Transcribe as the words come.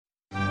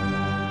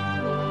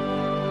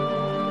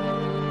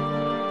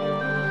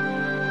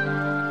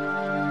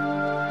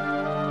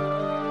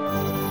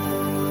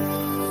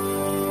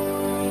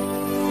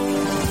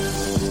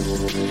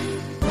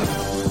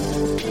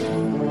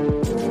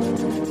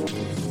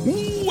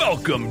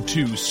Welcome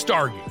to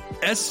Stargate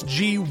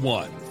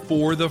SG-1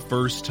 for the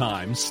first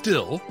time.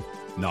 Still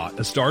not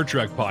a Star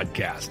Trek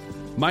podcast.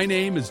 My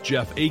name is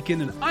Jeff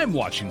Aiken, and I'm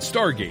watching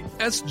Stargate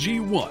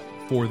SG-1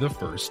 for the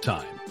first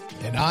time.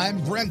 And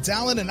I'm Brent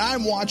Allen, and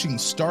I'm watching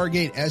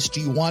Stargate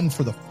SG-1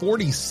 for the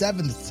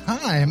 47th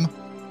time.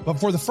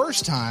 But for the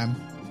first time,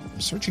 I'm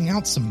searching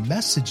out some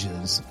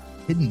messages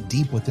hidden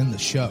deep within the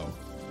show.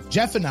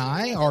 Jeff and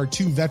I are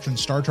two veteran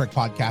Star Trek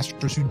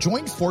podcasters who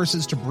joined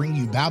forces to bring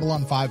you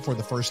Babylon 5 for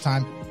the first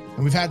time.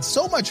 And we've had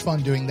so much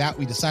fun doing that,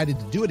 we decided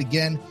to do it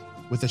again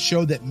with a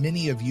show that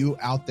many of you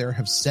out there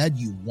have said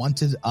you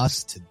wanted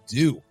us to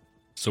do.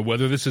 So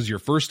whether this is your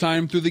first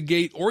time through the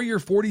gate or your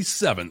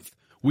 47th,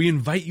 we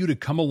invite you to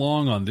come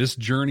along on this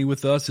journey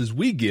with us as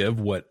we give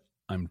what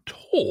I'm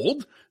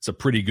told it's a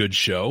pretty good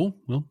show.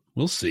 Well,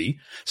 we'll see.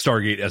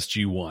 Stargate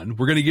SG-1.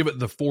 We're going to give it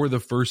the for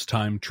the first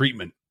time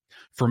treatment.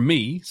 For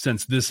me,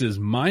 since this is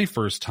my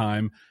first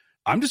time,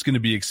 I'm just going to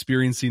be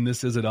experiencing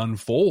this as it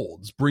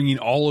unfolds, bringing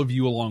all of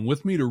you along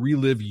with me to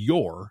relive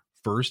your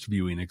first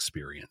viewing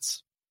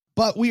experience.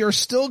 But we are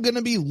still going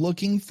to be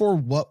looking for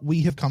what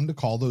we have come to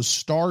call those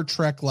Star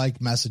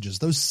Trek-like messages,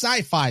 those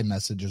sci-fi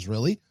messages,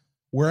 really,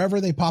 wherever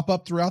they pop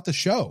up throughout the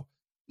show.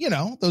 You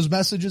know, those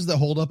messages that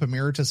hold up a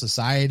mirror to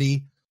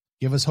society,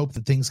 give us hope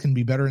that things can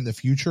be better in the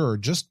future, or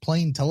just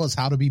plain tell us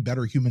how to be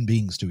better human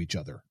beings to each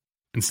other.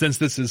 And since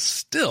this is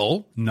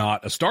still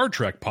not a Star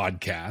Trek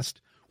podcast,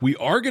 we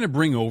are going to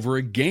bring over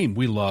a game.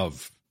 We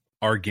love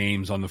our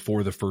games on the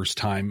For the First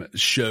Time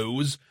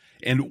shows,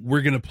 and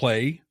we're going to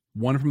play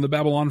one from the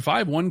Babylon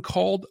 5, one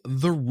called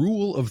The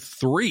Rule of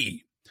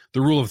Three.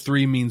 The Rule of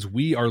Three means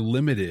we are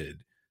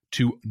limited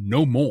to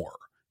no more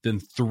than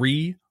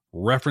 3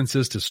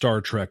 references to Star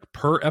Trek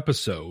per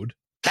episode.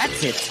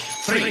 That's it.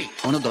 3.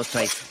 1, 2,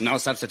 3. No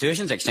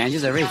substitutions,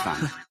 exchanges, or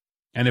refund.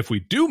 And if we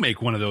do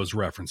make one of those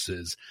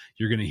references,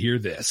 you're going to hear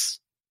this.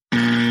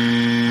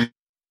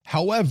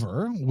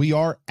 However, we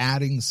are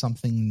adding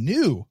something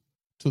new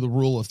to the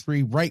Rule of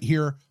Three right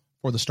here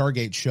for the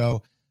Stargate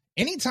show.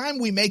 Anytime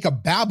we make a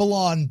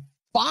Babylon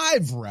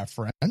 5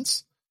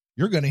 reference,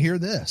 you're going to hear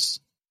this.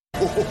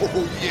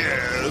 Oh,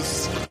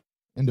 yes.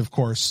 And of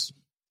course,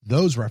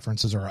 those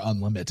references are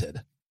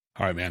unlimited.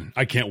 All right, man,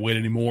 I can't wait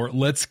anymore.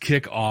 Let's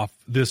kick off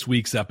this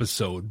week's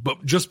episode.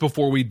 But just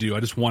before we do, I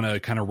just want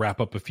to kind of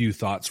wrap up a few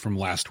thoughts from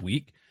last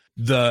week.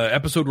 The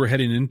episode we're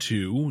heading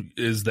into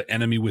is The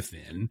Enemy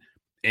Within.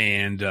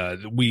 And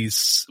we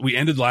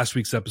ended last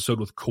week's episode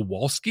with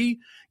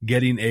Kowalski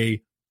getting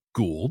a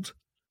Gould.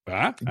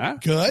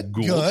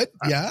 Good.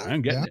 Yeah.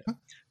 I'm getting it.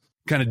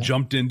 Kind of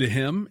jumped into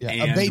him. Yeah,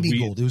 and a baby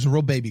Gould. It was a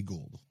real baby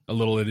Gould. A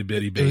little itty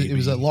bitty baby. It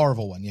was a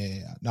larval one.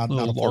 Yeah. Not a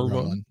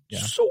larval one. Yeah.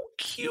 So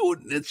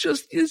cute. It's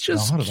just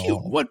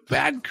cute. What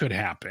bad could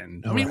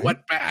happen? I mean,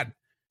 what bad?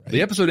 Right.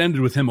 The episode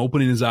ended with him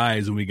opening his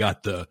eyes, and we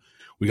got the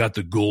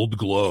gold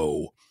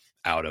glow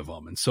out of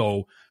him. And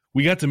so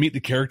we got to meet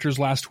the characters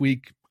last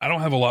week. I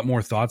don't have a lot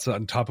more thoughts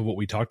on top of what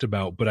we talked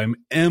about, but I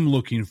am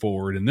looking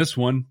forward in this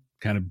one,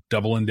 kind of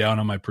doubling down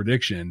on my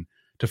prediction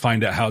to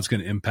find out how it's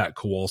going to impact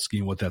Kowalski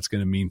and what that's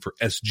going to mean for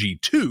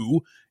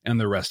SG-2 and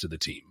the rest of the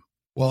team.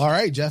 Well, all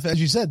right, Jeff,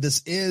 as you said,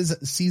 this is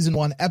season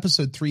 1,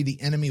 episode 3, The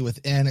Enemy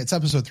Within. It's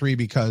episode 3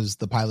 because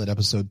the pilot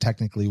episode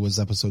technically was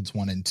episodes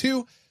 1 and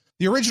 2.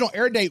 The original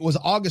air date was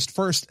August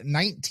 1st,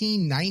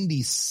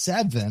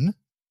 1997.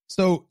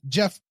 So,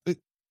 Jeff,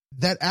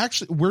 that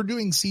actually, we're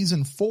doing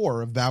season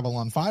 4 of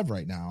Babylon 5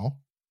 right now.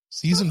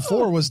 Season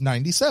 4 was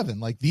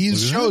 97. Like,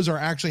 these shows are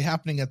actually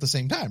happening at the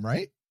same time,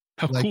 right?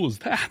 How cool is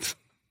that?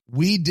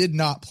 We did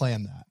not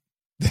plan that.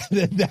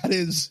 That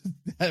is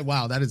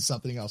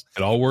something else.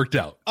 It all worked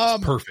out.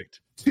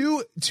 Perfect.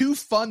 Two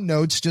fun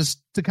notes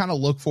just to kind of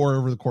look for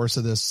over the course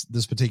of this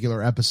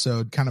particular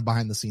episode, kind of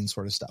behind the scenes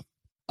sort of stuff.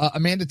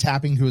 Amanda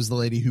Tapping, who is the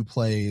lady who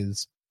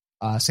plays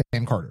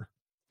Sam Carter,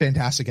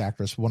 fantastic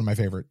actress, one of my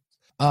favorite.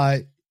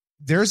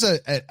 There's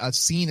a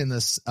scene in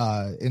this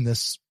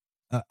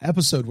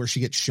episode where she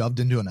gets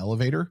shoved into an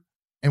elevator,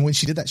 and when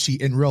she did that,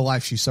 in real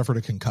life she suffered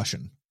a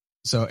concussion.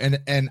 So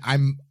and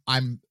I'm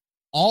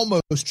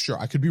almost sure,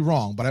 I could be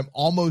wrong, but I'm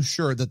almost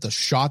sure that the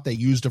shot they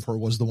used of her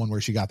was the one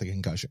where she got the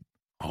concussion.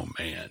 Oh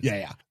man.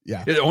 Yeah.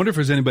 I wonder if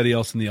there's anybody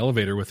else in the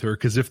elevator with her,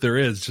 because if there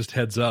is, just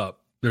heads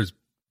up, we're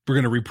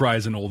going to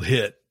reprise an old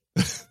hit.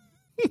 It's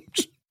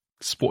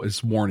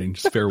warning,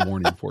 just fair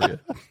warning for you.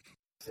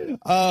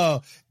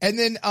 And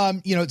then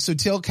so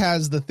Teal'c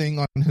has the thing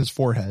on his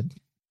forehead.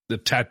 Is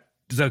that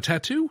a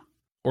tattoo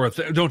or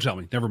don't tell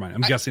me. Never mind.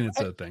 I'm guessing it's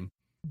a thing.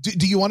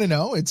 Do you want to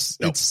know? It's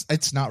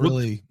not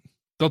really.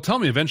 They'll tell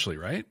me eventually,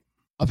 right?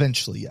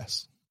 Eventually,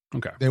 yes.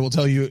 Okay. They will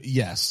tell you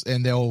yes,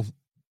 and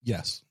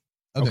yes,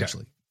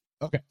 eventually.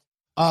 Okay.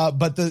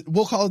 But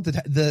we'll call it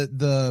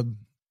the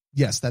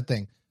yes, that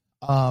thing.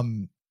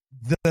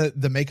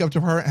 The makeup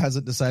department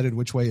hasn't decided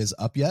which way is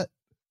up yet,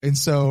 and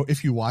so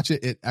if you watch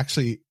it, it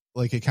actually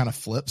it kind of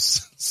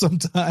flips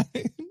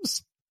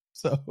sometimes.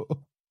 So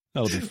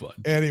that'll be fun.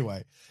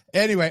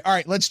 Anyway, all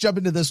right, let's jump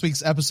into this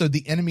week's episode,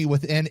 The Enemy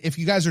Within. If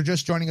you guys are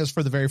just joining us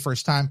for the very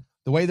first time,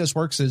 the way this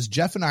works is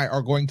Jeff and I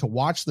are going to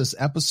watch this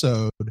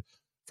episode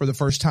for the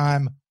first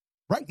time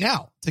right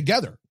now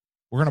together.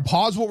 We're going to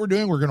pause what we're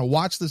doing. We're going to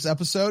watch this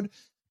episode.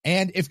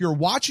 And if you're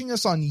watching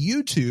us on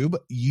YouTube,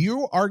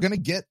 you are going to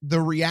get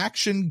the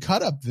reaction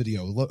cut up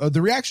video,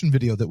 the reaction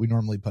video that we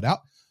normally put out.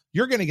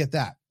 You're going to get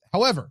that.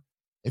 However,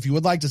 if you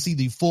would like to see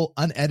the full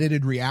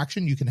unedited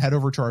reaction, you can head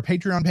over to our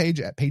Patreon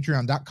page at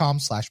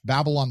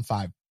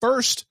patreon.com/Babylon5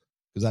 first,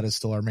 because that is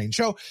still our main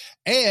show.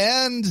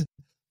 And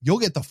you'll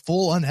get the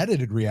full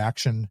unedited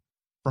reaction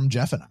from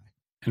Jeff and I.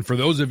 And for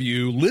those of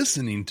you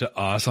listening to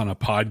us on a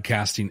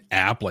podcasting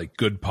app like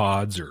Good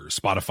Pods or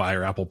Spotify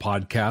or Apple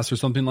Podcasts or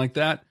something like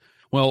that,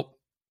 well,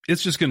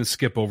 it's just going to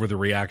skip over the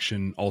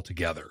reaction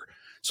altogether.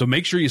 So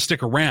make sure you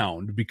stick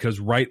around, because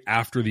right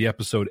after the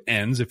episode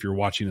ends, if you're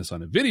watching us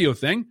on a video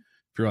thing,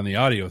 if you're on the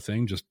audio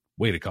thing, just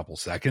wait a couple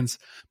seconds.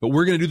 But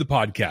we're going to do the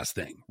podcast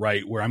thing,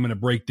 right? Where I'm going to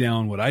break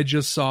down what I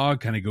just saw,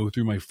 kind of go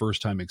through my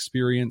first time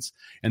experience.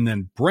 And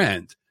then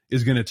Brent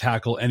is going to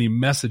tackle any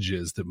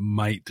messages that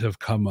might have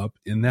come up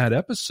in that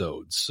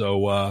episode.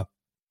 So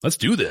let's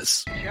do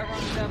this. Chevron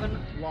 7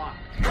 locked.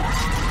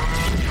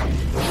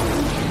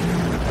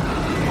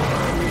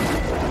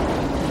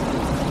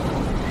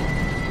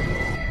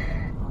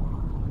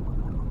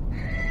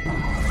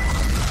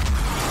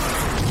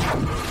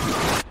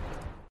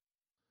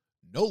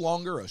 No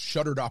longer a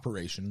shuttered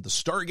operation, the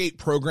Stargate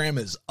program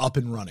is up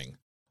and running.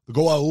 The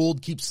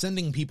Goa'uld keep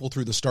sending people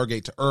through the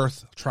Stargate to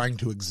Earth, trying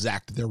to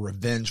exact their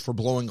revenge for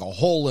blowing a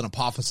hole in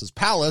Apophis's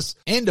palace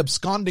and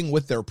absconding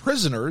with their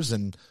prisoners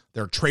and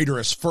their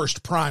traitorous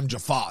First Prime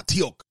Jaffa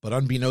Teal'c. But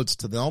unbeknownst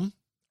to them,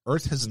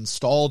 Earth has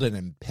installed an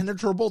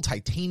impenetrable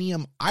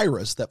titanium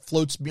iris that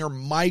floats mere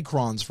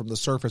microns from the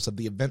surface of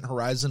the event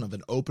horizon of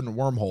an open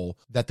wormhole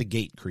that the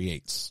gate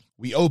creates.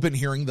 We open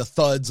hearing the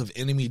thuds of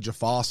enemy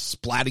Jaffa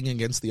splatting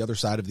against the other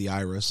side of the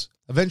iris.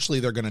 Eventually,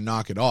 they're going to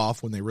knock it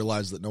off when they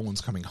realize that no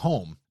one's coming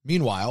home.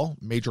 Meanwhile,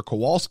 Major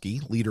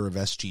Kowalski, leader of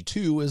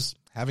SG-2, is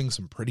having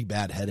some pretty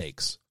bad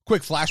headaches.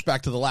 Quick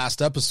flashback to the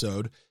last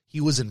episode.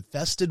 He was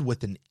infested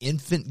with an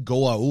infant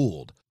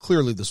Goa'uld,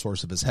 clearly the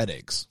source of his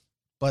headaches.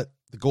 But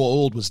the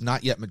Goa'uld was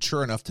not yet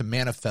mature enough to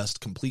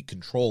manifest complete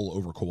control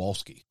over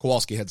Kowalski.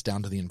 Kowalski heads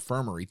down to the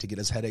infirmary to get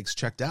his headaches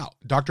checked out.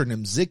 Dr.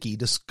 Nimziki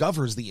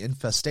discovers the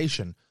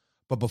infestation,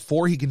 but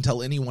before he can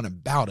tell anyone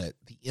about it,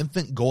 the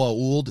infant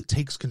Goa'uld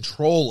takes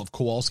control of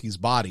Kowalski's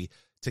body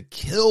to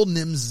kill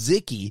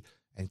Nimziki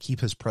and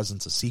keep his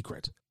presence a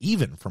secret,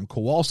 even from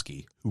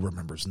Kowalski, who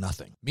remembers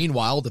nothing.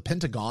 Meanwhile, the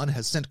Pentagon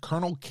has sent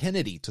Colonel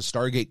Kennedy to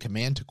Stargate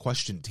Command to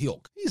question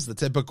Teal'c. He's the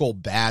typical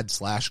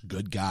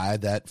bad/good guy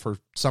that for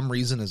some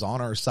reason is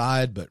on our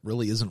side, but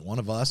really isn't one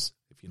of us,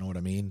 if you know what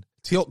I mean.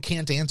 Teal'c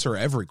can't answer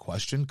every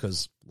question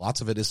because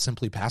lots of it is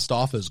simply passed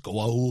off as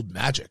Goa'uld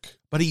magic.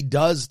 But he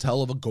does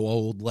tell of a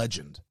Goa'uld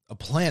legend, a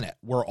planet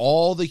where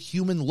all the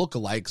human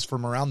lookalikes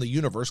from around the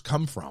universe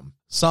come from.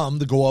 Some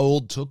the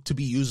Goa'uld took to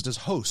be used as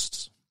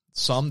hosts.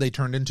 Some they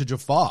turned into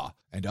Jaffa,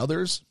 and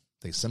others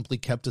they simply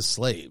kept as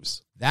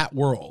slaves. That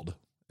world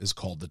is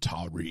called the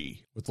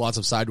Tari. With lots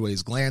of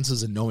sideways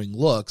glances and knowing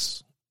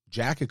looks,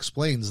 Jack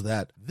explains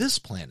that this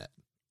planet,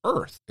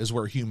 Earth, is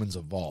where humans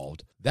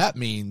evolved. That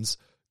means,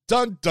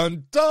 dun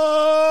dun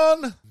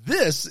dun,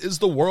 this is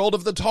the world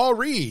of the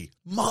Tari.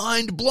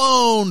 Mind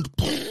blown.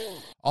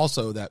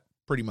 Also, that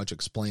pretty much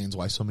explains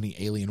why so many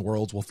alien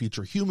worlds will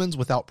feature humans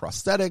without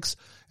prosthetics,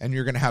 and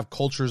you're going to have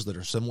cultures that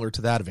are similar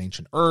to that of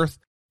ancient Earth.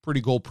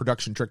 Pretty cool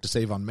production trick to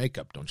save on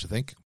makeup, don't you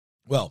think?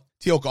 Well,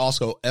 Teal'c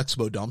also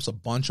expo dumps a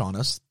bunch on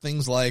us.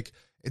 Things like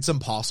it's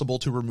impossible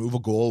to remove a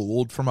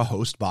Goa'uld from a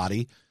host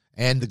body,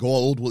 and the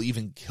Goa'uld will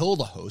even kill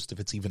the host if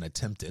it's even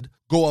attempted.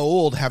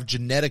 Goa'uld have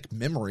genetic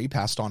memory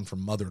passed on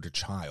from mother to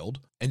child.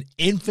 An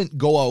infant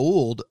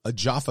Goa'uld a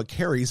Jaffa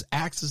carries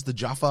acts as the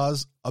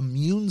Jaffa's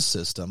immune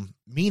system,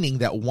 meaning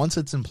that once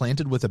it's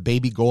implanted with a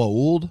baby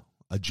Goa'uld,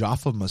 a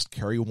Jaffa must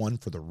carry one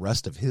for the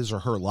rest of his or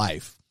her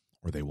life,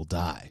 or they will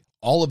die.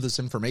 All of this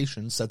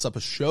information sets up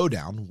a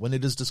showdown when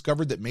it is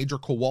discovered that Major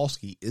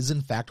Kowalski is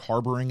in fact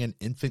harboring an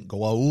infant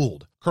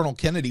Goa'uld. Colonel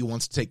Kennedy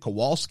wants to take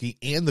Kowalski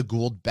and the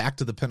Goa'uld back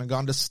to the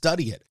Pentagon to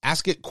study it,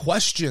 ask it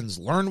questions,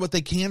 learn what they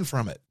can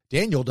from it.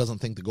 Daniel doesn't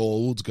think the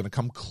Goa'uld's going to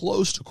come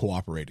close to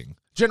cooperating.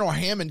 General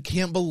Hammond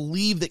can't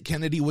believe that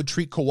Kennedy would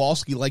treat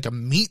Kowalski like a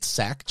meat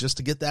sack just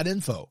to get that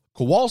info.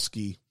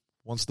 Kowalski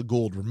wants the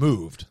Goa'uld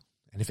removed,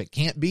 and if it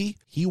can't be,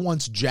 he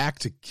wants Jack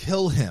to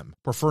kill him,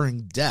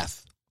 preferring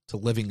death to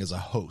living as a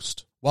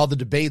host. While the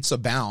debates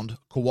abound,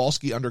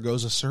 Kowalski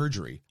undergoes a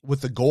surgery.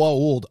 With the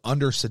Goa'uld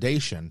under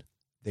sedation,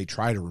 they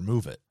try to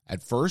remove it.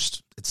 At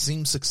first, it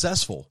seems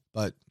successful,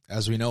 but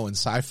as we know in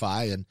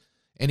sci-fi and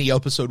any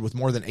episode with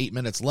more than 8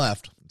 minutes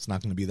left, it's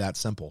not going to be that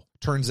simple.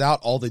 Turns out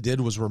all they did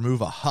was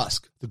remove a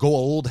husk. The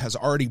Goa'uld has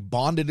already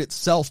bonded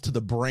itself to the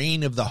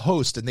brain of the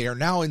host, and they are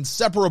now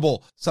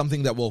inseparable,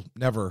 something that will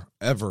never,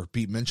 ever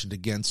be mentioned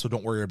again, so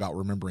don't worry about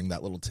remembering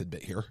that little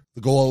tidbit here.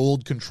 The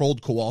Goa'uld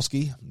controlled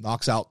Kowalski,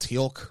 knocks out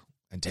Teal'c,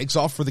 and takes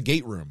off for the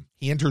gate room.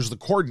 He enters the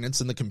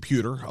coordinates in the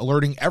computer,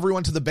 alerting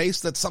everyone to the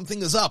base that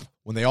something is up.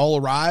 When they all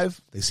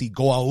arrive, they see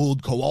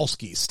Goa'uld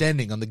Kowalski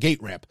standing on the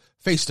gate ramp,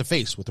 face to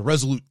face with the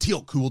resolute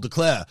Teal'c, who will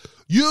declare,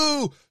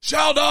 "You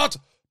shall not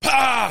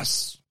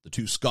pass!" The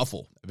two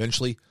scuffle.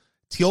 Eventually,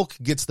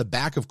 Teal'c gets the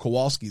back of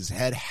Kowalski's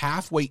head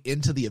halfway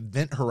into the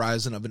event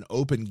horizon of an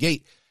open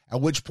gate,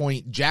 at which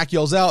point Jack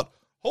yells out,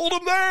 "Hold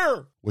him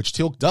there!" Which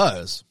Teal'c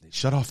does. They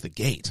shut off the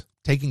gate,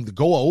 taking the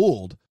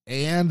Goa'uld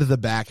and the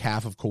back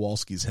half of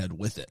Kowalski's head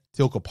with it.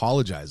 Teal'c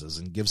apologizes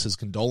and gives his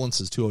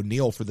condolences to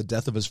O'Neill for the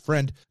death of his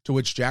friend, to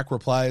which Jack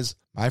replies,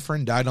 "My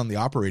friend died on the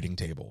operating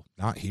table,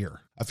 not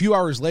here." A few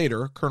hours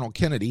later, Colonel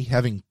Kennedy,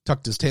 having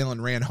tucked his tail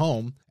and ran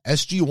home,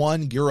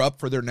 SG-1 gear up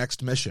for their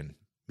next mission.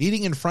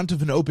 Meeting in front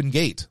of an open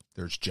gate,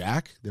 there's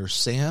Jack, there's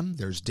Sam,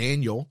 there's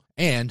Daniel,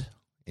 and,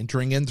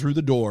 entering in through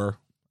the door,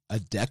 a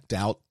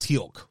decked-out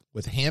Teal'c,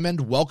 with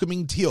Hammond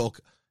welcoming Teal'c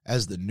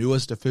as the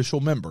newest official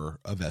member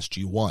of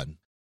SG-1.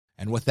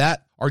 And with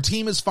that, our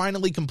team is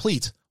finally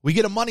complete. We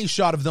get a money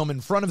shot of them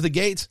in front of the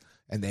gate,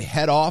 and they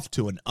head off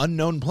to an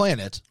unknown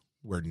planet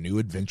where new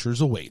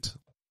adventures await.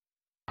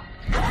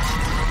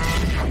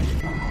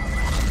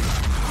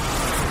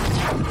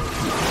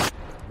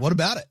 What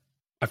about it?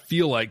 I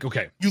feel like,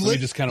 okay, let me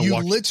just kind of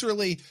walk.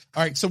 Literally,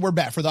 all right, so we're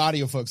back. For the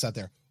audio folks out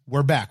there,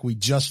 we're back. We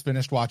just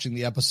finished watching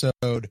the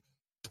episode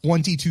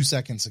 22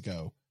 seconds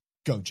ago.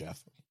 Go,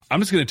 Jeff. I'm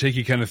just going to take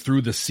you kind of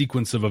through the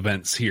sequence of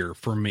events here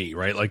for me,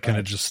 right? Like kind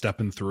of just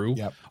stepping through.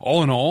 Yep.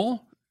 All in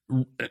all,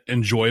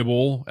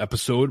 enjoyable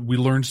episode. We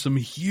learned some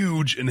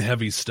huge and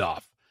heavy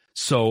stuff.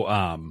 So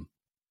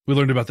we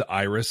learned about the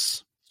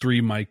iris,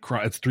 3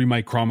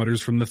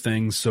 micrometers from the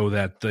thing so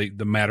that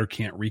the matter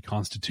can't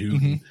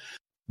reconstitute. Mm-hmm.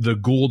 The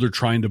Goa'uld are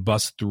trying to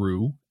bust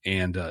through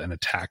and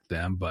attack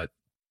them, but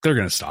they're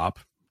going to stop,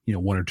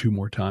 1 or 2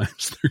 more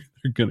times.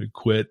 They're going to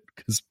quit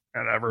because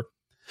whatever.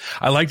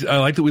 I like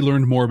that we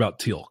learned more about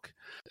Teal'c.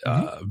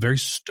 Very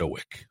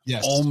stoic.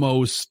 Yes.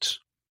 Almost,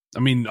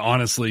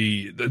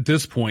 honestly, at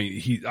this point,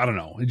 I don't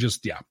know.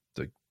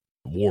 The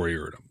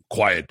warrior, and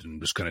quiet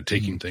and just kind of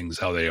taking things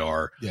how they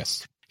are.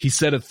 Yes. He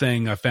said a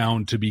thing I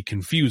found to be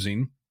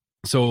confusing.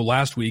 So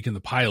last week in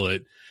the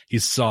pilot, he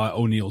saw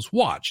O'Neill's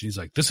watch. And he's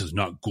like, this is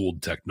not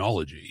Goa'uld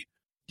technology.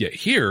 Yet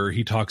here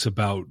he talks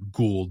about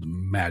Goa'uld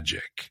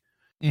magic.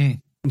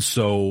 And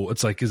so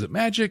it's like, is it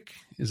magic?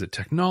 Is it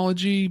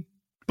technology?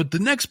 But the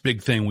next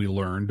big thing we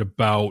learned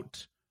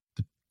about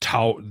the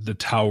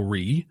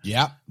Tauri.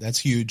 Yeah, that's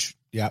huge.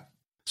 Yeah.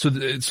 So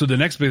the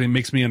next big thing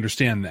makes me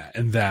understand that,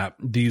 and that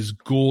these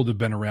Goa'uld have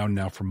been around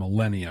now for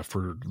millennia,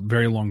 for a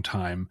very long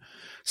time,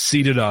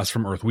 seeded us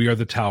from Earth. We are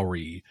the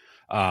Tauri.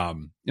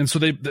 And so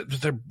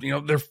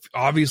they're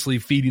obviously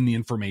feeding the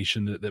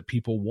information that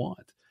people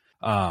want.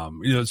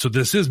 So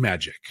this is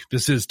magic.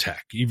 This is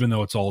tech, even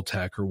though it's all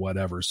tech or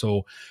whatever.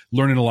 So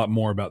learning a lot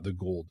more about the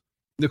Goa'uld.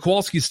 The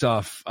Kowalski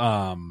stuff,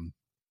 I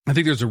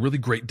think there's a really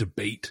great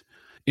debate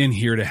in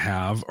here to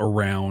have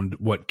around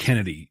what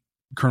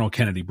Colonel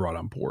Kennedy brought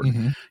on board.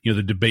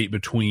 The debate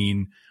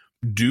between,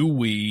 do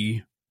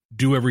we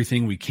do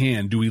everything we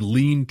can? Do we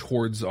lean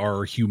towards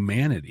our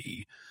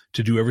humanity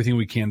to do everything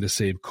we can to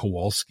save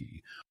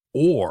Kowalski?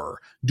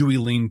 Or do we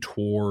lean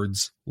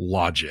towards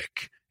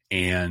logic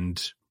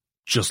and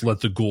just let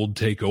the Goa'uld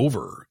take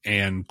over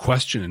and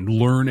question and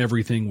learn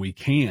everything we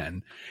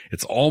can?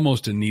 It's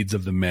almost a needs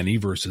of the many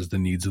versus the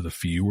needs of the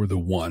few, or the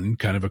one,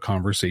 kind of a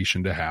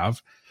conversation to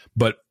have.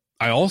 But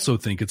I also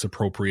think it's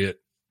appropriate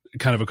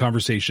kind of a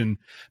conversation,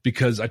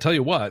 because I tell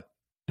you what,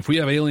 if we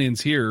have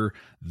aliens here,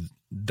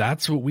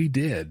 that's what we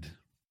did.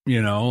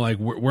 Like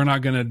we're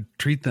not going to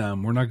treat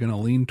them. We're not going to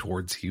lean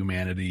towards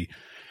humanity.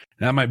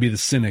 That might be the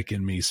cynic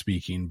in me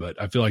speaking, but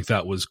I feel like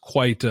that was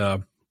quite,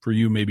 for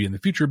you, maybe in the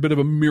future, a bit of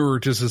a mirror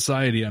to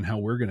society on how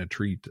we're going to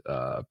treat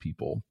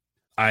people.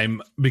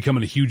 I'm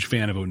becoming a huge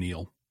fan of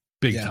O'Neill,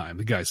 big time.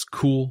 The guy's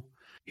cool.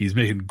 He's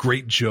making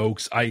great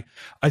jokes. I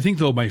think,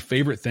 though, my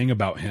favorite thing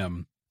about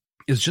him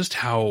is just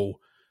how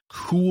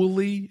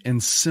coolly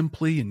and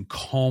simply and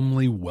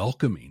calmly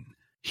welcoming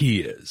he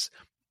is.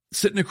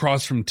 Sitting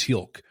across from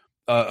Teal'c,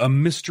 a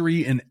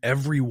mystery in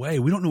every way.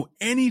 We don't know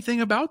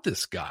anything about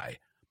this guy.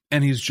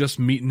 And he's just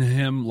meeting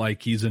him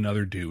like he's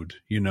another dude,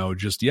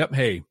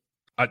 hey,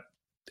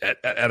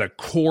 at a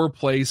core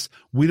place,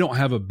 we don't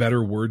have a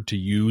better word to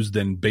use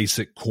than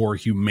basic core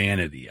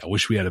humanity. I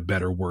wish we had a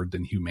better word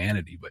than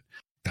humanity, but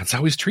that's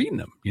how he's treating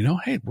them.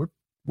 Hey,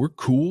 we're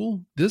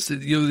cool.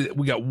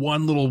 We got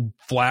one little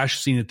flash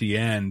scene at the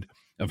end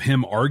of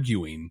him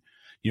arguing,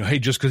 hey,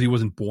 just because he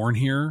wasn't born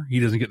here, he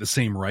doesn't get the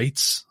same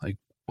rights. Like,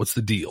 what's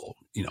the deal?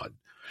 I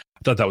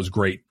thought that was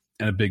great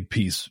and a big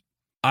piece.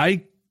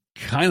 I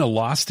kind of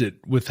lost it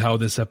with how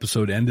this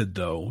episode ended,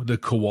 though. The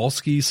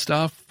Kowalski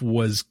stuff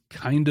was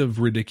kind of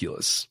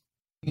ridiculous.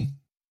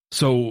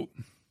 So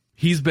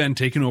he's been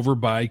taken over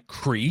by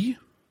Kree,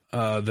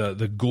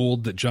 the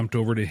Goa'uld that jumped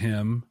over to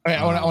him. All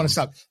right, I want to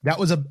stop. That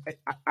was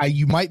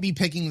you might be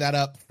picking that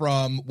up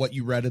from what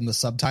you read in the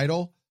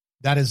subtitle.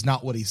 That is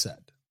not what he said.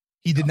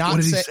 He did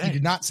not say. He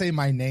did not say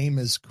my name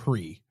is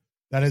Kree.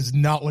 That is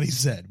not what he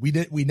said. We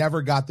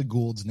never got the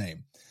Gould's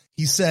name.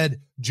 He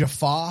said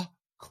Jaffa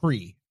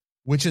Kree,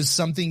 which is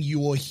something you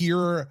will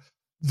hear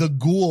the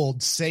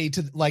Gould say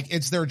to, like,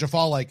 it's their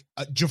Jaffa, like,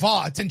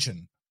 Jaffa,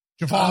 attention.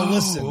 Jaffa,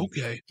 listen.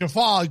 Okay.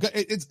 Jaffa,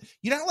 it's,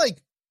 you know,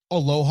 like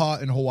aloha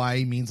in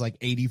Hawaii means like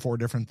 84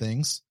 different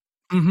things.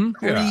 Mm-hmm.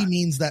 Kree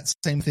means that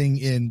same thing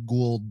in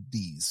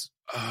Gouldese.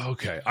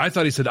 Okay. I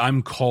thought he said,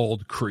 I'm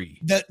called Kree.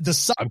 The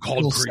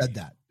subtitle said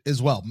that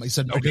as well. He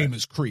said, my name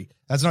is Kree.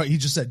 That's not, he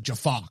just said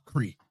Jaffa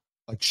Kree.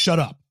 Like, shut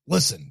up.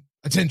 Listen.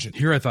 Attention.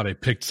 Here I thought I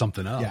picked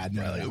something up. Yeah,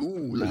 no. Like,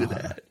 ooh, look at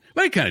that.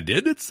 But I kind of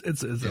did.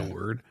 It's a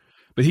word.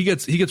 But he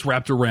gets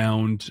wrapped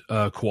around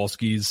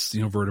Kowalski's,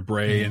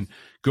 vertebrae and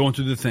going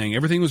through the thing.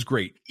 Everything was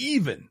great.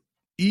 Even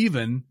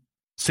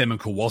Sam and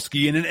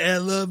Kowalski in an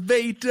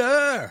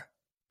elevator.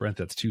 Brent,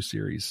 that's 2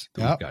 series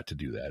that we've got to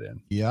do that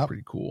in. Yeah.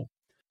 Pretty cool.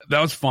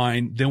 That was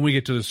fine. Then we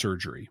get to the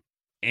surgery.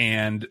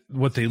 And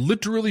what they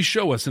literally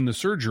show us in the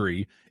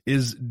surgery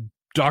is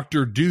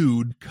Dr.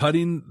 Dude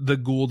cutting the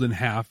Gould in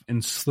half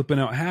and slipping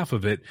out half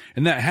of it.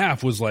 And that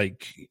half was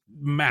like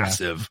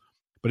massive. Yeah.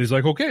 But he's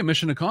like, okay,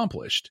 mission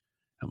accomplished.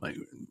 I'm like,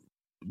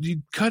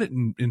 you cut it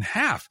in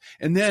half.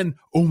 And then,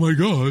 oh my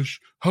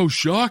gosh, how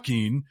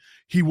shocking.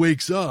 He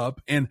wakes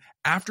up, and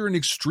after an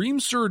extreme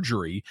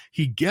surgery,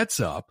 he gets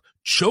up,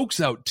 chokes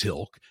out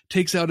Tilk,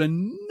 takes out a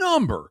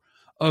number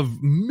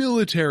of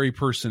military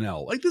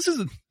personnel. Like, this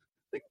isn't,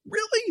 like,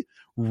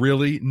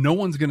 really? No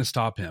one's going to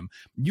stop him.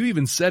 You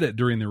even said it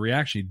during the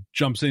reaction. He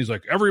jumps in. He's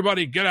like,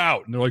 everybody get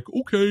out. And they're like,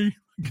 okay,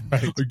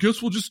 right. I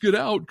guess we'll just get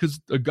out because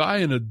a guy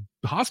in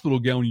a hospital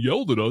gown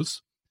yelled at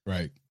us.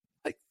 Right.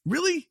 Like,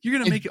 really? You're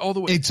going to make it all the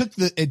way? It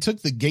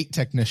took the gate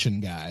technician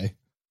guy,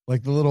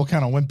 like the little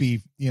kind of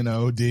wimpy,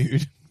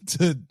 dude,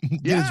 to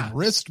get his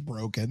wrist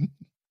broken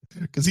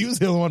because he was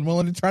the only one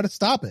willing to try to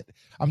stop it.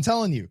 I'm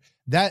telling you,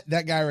 that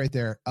guy right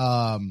there,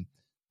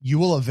 you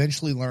will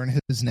eventually learn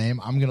his name.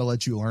 I'm going to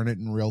let you learn it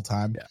in real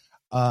time.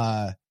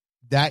 Yeah.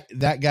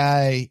 That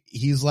guy,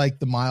 he's like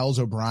the Miles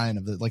O'Brien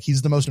of like,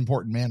 he's the most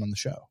important man on the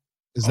show.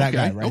 Is that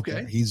guy right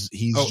there. He's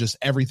just,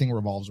 everything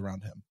revolves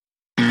around him.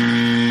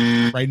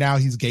 Right now,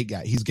 he's gate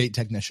guy. He's gate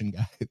technician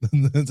guy.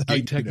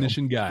 Gate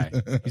technician guy.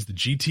 He's the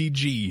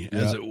GTG,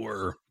 as it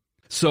were.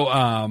 So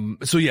and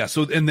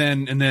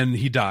then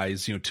he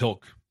dies.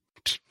 Tilk,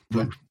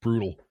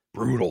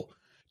 brutal,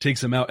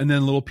 takes him out, and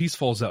then a little piece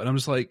falls out, and I'm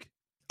just like,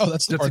 oh,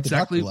 that's the part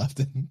exactly the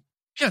doctor left.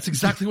 Yeah, it's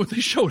exactly what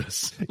they showed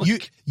us.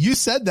 Like, you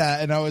said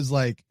that, and I was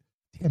like,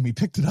 damn, he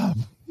picked it up.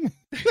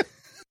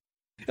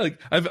 Like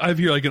I've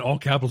here like in all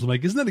capitals. I'm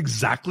like, isn't that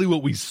exactly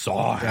what we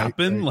saw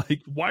happen? Right.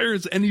 Like, why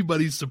is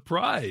anybody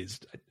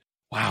surprised?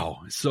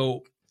 Wow.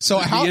 So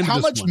how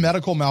much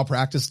medical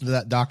malpractice did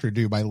that doctor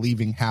do by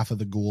leaving half of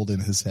the Gould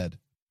in his head?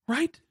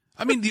 Right.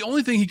 I mean, the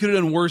only thing he could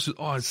have done worse is,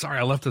 oh, sorry,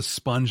 I left a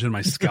sponge and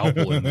my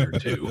scalpel in there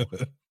too.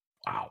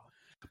 Wow.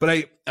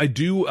 But I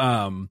do,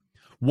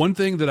 one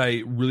thing that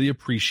I really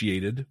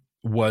appreciated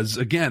was,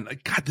 again,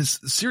 God, this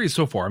series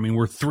so far, I mean,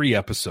 we're 2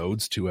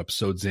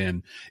 episodes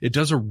in. It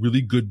does a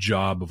really good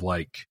job of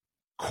like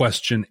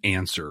question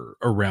answer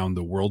around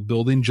the world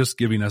building, just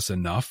giving us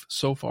enough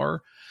so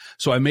far.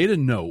 So I made a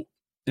note,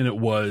 and it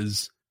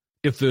was,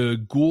 if the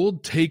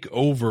Gould take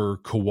over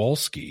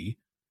Kowalski,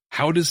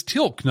 how does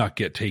Tilk not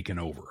get taken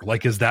over?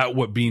 Like, is that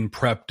what being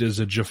prepped as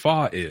a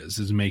Jaffa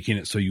is making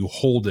it so you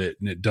hold it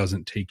and it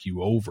doesn't take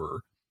you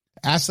over?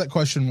 Ask that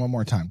question one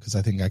more time, because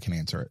I think I can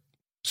answer it.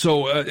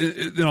 So,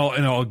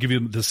 I'll give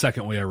you the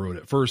second way I wrote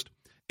it. First,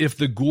 if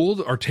the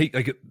Gould are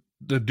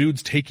the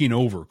dude's taking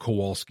over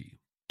Kowalski,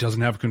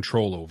 doesn't have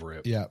control over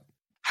it. Yeah.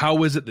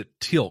 How is it that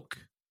Tilk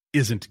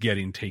isn't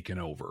getting taken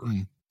over?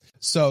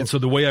 So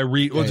the way I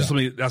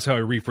that's how I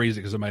rephrased it,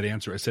 because I might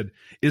answer. I said,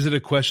 is it a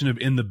question of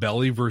in the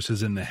belly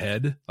versus in the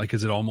head? Like,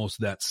 is it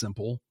almost that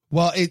simple?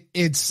 Well,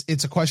 it's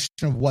a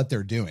question of what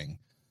they're doing,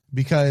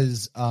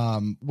 because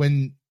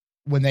when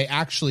they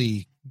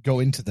actually go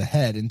into the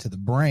head, into the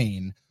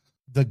brain,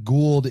 the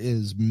Gould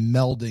is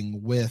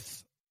melding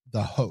with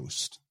the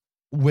host.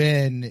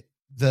 When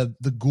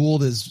the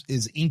Gould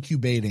is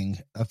incubating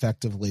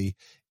effectively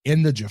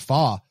in the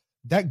Jaffa,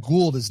 that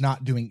Gould is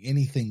not doing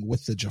anything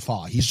with the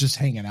Jaffa. He's just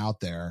hanging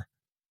out there,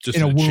 just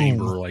in a womb.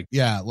 Chamber,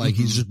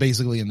 he's just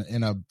basically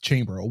in a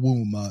chamber, a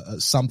womb,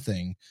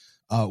 something,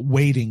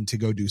 waiting to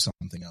go do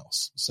something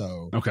else.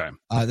 So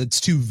that's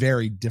 2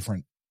 very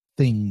different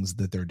things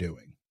that they're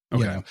doing.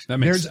 Okay, that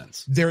makes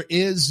sense. There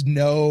is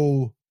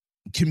no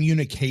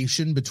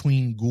communication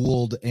between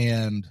Gould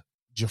and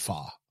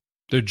Jaffa.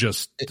 They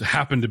just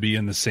happen to be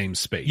in the same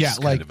space. Yeah,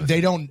 like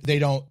they don't,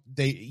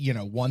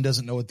 one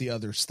doesn't know what the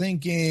other's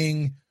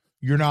thinking.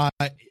 You're not,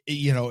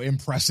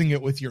 impressing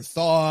it with your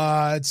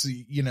thoughts,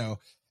 and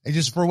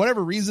just for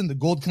whatever reason, the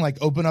Gould can like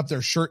open up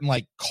their shirt and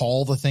like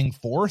call the thing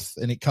forth,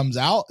 and it comes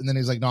out, and then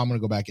he's like, no, I'm going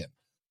to go back in.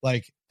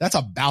 Like, that's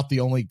about the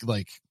only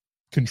like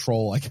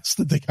control, I guess,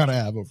 that they kind of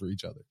have over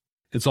each other.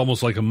 It's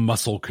almost like a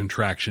muscle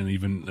contraction,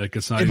 even like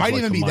it's not. It might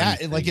even be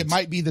that. Like, it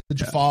might be the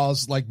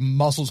Jaffa's like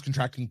muscles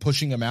contracting,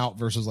 pushing him out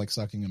versus like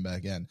sucking him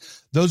back in.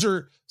 Those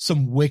are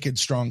some wicked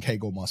strong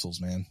Kegel muscles,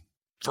 man.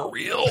 For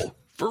real.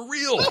 For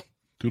real.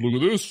 Dude,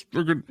 look at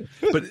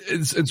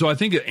this. And so I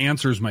think it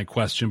answers my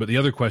question. But the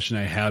other question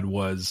I had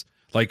was,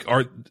 like,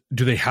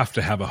 do they have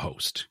to have a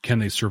host? Can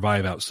they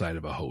survive outside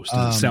of a host?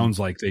 And it sounds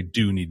like they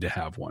do need to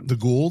have one. The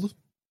Gould?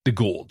 The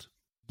Gould.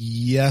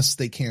 Yes,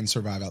 they can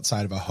survive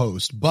outside of a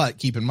host, but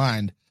keep in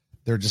mind,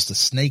 they're just a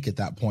snake at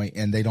that point,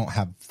 and they don't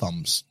have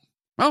thumbs.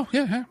 Oh,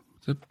 yeah.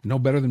 No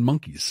better than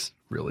monkeys,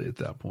 really, at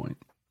that point.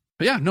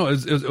 But yeah, no,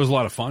 it was a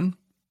lot of fun.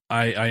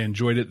 I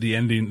enjoyed it. The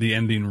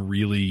ending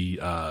really,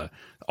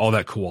 all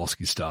that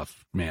Kowalski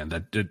stuff,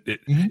 man,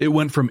 it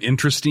went from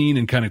interesting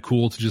and kind of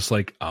cool to just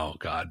like, oh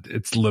God,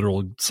 it's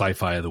literal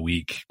sci-fi of the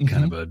week.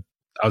 Kind of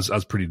I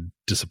was pretty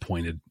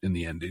disappointed in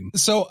the ending.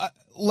 So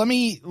let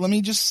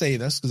me just say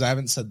this, because I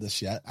haven't said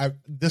this yet.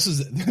 This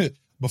is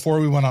before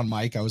we went on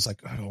mic. I was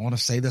like, I don't want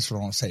to say this or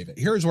I want to save it.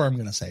 Here's where I'm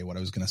going to say what I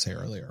was going to say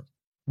earlier.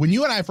 When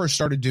you and I first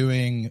started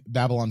doing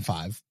Babylon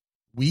 5,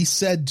 we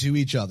said to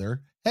each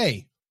other,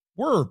 hey,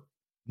 we're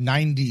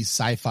 90s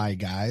sci-fi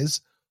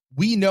guys.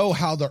 We know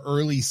how the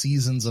early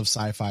seasons of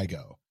sci-fi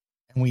go,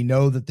 and we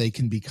know that they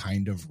can be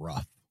kind of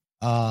rough.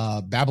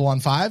 Babylon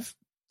 5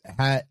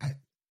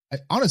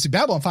 honestly,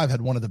 Babylon 5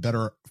 had one of the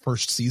better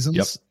first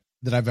seasons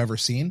that I've ever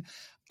seen.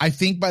 I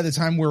think by the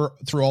time we're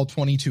through all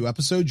 22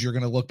 episodes, you're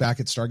going to look back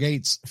at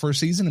Stargate's first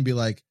season and be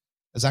like,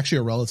 it's actually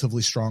a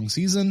relatively strong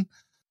season.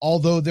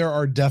 Although there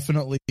are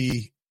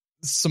definitely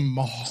some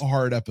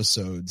hard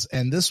episodes,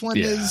 and this one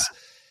is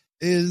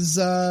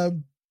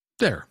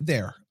there.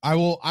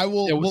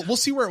 We'll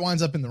see where it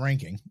winds up in the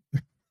ranking.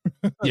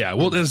 Yeah,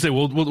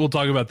 we'll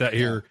talk about that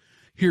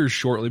here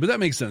shortly, but that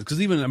makes sense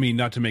because even,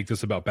 not to make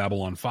this about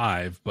Babylon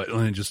 5, but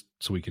just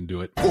so we can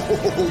do it.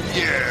 Oh,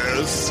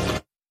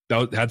 yes.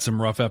 That had some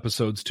rough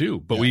episodes too,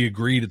 but we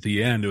agreed at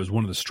the end it was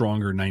one of the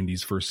stronger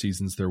 90s first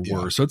seasons there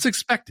were. So it's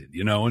expected,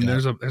 and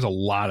there's a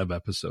lot of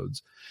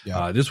episodes.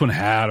 This one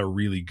had a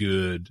really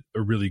good,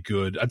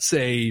 I'd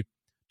say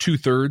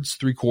 2/3,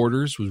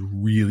 3/4 was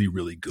really,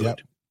 really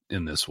good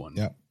in this one.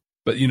 Yeah.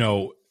 But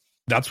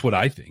that's what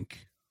I think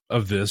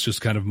of this.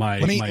 Just kind of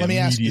let me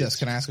ask you this.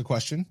 Can I ask a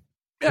question?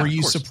 Yeah, were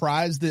you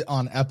surprised that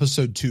on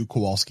episode 2,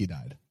 Kowalski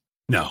died?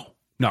 No,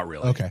 not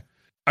really. Okay.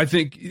 I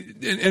think,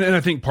 and I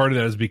think part of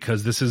that is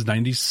because this is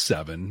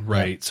 97,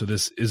 right? Yeah. So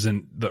this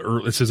isn't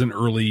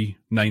early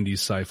 90s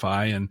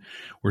sci-fi, and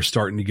we're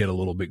starting to get a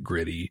little bit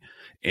gritty.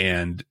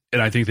 And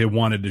I think they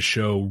wanted to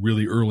show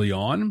really early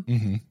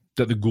on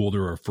that the Gould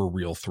are a for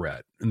real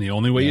threat. And the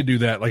only way you do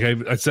that, like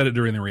I said it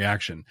during the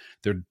reaction,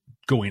 they're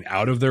going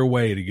out of their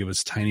way to give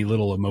us tiny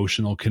little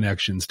emotional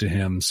connections to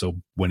him.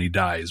 So when he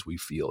dies, we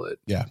feel it.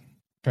 Yeah.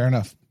 Fair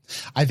enough.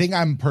 I think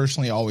I'm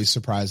personally always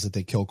surprised that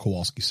they kill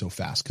Kowalski so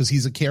fast, because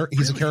he's a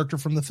character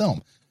from the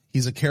film.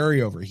 He's a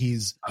carryover.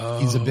 He's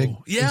a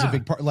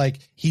big part.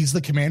 Like, he's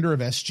the commander of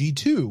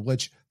SG2,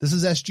 which this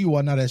is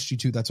SG1, not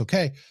SG2. That's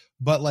okay.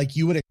 But like,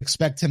 you would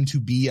expect him to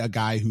be a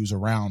guy who's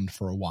around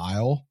for a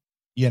while,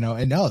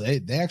 and no,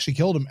 they actually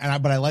killed him.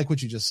 But I like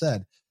what you just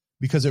said,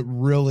 because it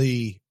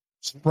really,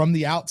 from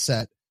the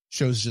outset,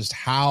 shows just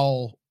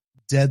how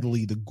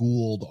deadly the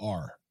Gould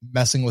are,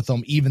 messing with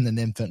them, even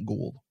the infant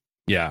Gould.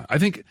 Yeah, I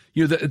think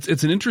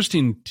it's an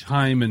interesting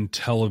time in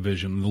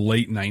television, the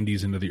late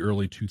 90s into the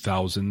early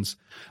 2000s.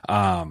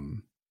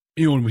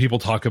 When people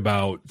talk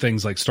about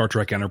things like Star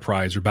Trek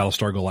Enterprise or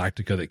Battlestar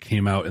Galactica that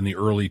came out in the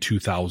early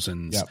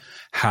 2000s,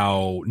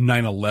 how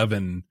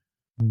 9/11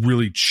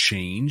 really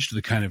changed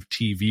the kind of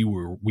TV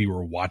we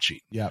were watching.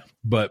 Yeah,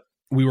 but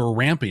we were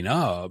ramping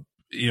up,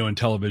 in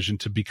television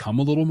to become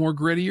a little more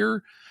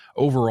grittier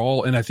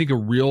overall. And I think a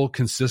real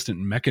consistent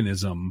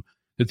mechanism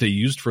that they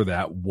used for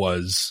that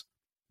was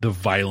the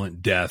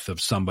violent death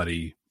of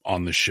somebody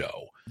on the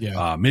show.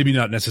 Yeah. Maybe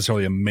not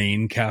necessarily a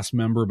main cast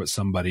member, but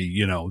somebody,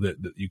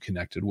 that you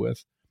connected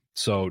with.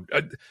 So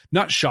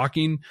not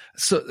shocking.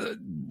 So a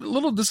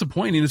little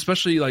disappointing,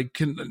 especially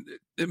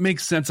it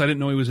makes sense. I didn't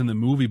know he was in the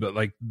movie, but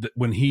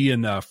when he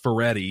and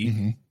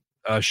Ferretti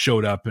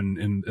showed up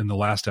in the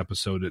last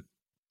episode,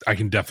 I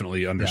can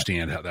definitely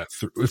understand how that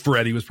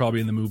Ferretti was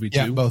probably in the movie too.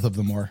 Yeah, both of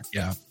them were.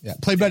 Yeah.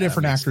 Played by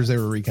different actors. They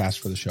were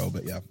recast for the show,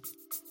 but yeah.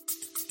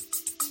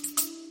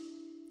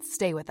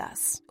 Stay with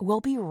us. We'll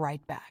be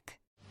right back.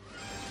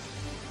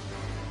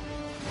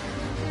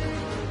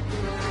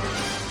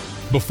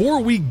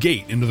 Before we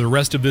gate into the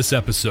rest of this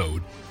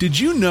episode, did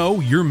you know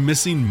you're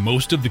missing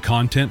most of the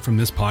content from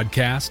this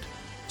podcast?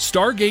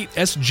 Stargate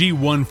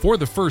SG-1 for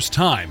the first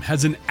time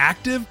has an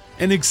active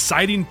and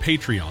exciting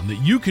Patreon that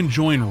you can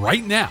join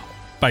right now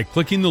by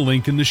clicking the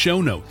link in the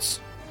show notes.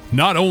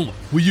 Not only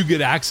will you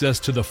get access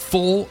to the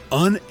full,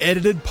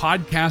 unedited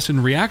podcast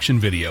and reaction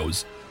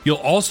videos, you'll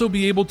also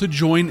be able to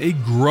join a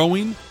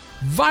growing,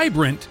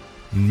 vibrant,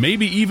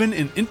 maybe even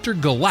an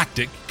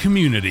intergalactic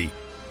community.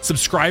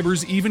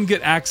 Subscribers even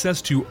get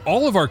access to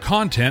all of our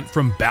content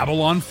from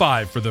Babylon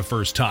 5 for the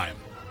first time.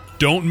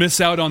 Don't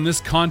miss out on this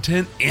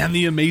content and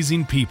the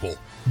amazing people.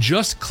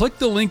 Just click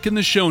the link in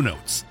the show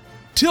notes.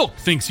 Tilk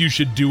thinks you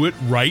should do it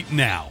right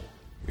now.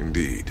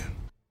 Indeed.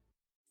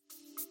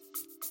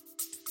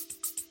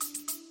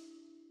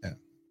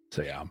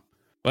 So yeah,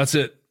 that's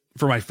it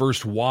for my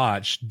first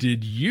watch,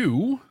 did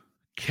you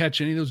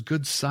catch any of those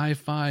good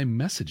sci-fi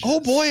messages? Oh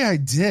boy, I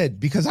did,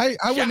 because I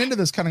went into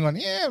this kind of going,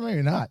 yeah,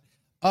 maybe not.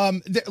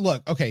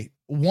 Look, okay.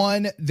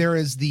 One, there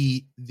is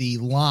the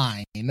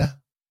line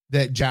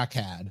that Jack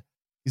had,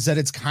 is that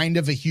it's kind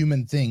of a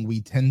human thing. We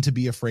tend to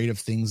be afraid of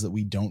things that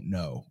we don't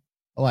know.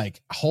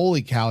 Like,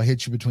 holy cow,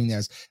 hit you between the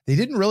eyes. They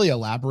didn't really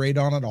elaborate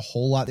on it a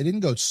whole lot. They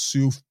didn't go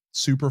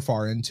super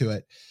far into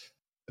it,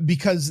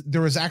 because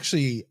there was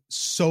actually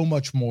so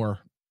much more.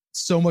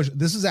 So much.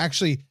 This is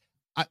actually,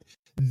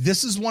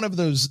 this is one of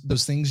those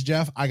things,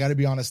 Jeff. I got to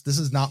be honest. This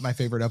is not my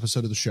favorite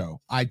episode of the show.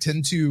 I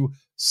tend to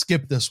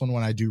skip this one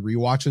when I do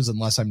rewatches,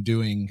 unless I'm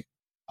doing,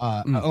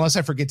 unless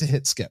I forget to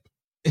hit skip.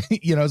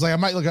 You know, it's like I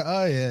might look at,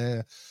 oh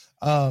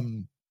yeah.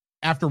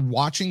 After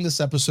watching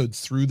this episode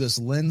through this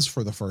lens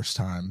for the first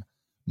time,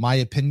 my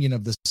opinion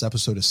of this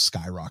episode is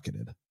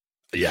skyrocketed.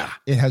 Yeah,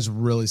 it has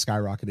really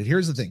skyrocketed.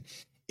 Here's the thing.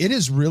 It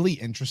is really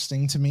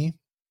interesting to me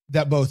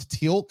that both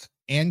Teal'c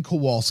and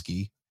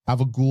Kowalski have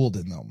a Goa'uld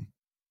in them.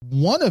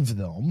 One of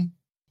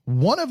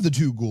the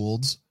two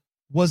Goa'ulds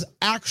was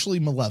actually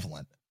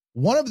malevolent.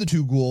 One of the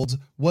two Goa'ulds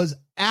was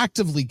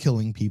actively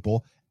killing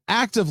people,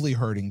 actively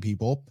hurting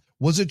people,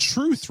 was a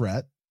true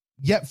threat.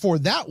 Yet for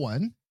that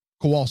one,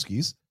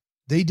 Kowalski's,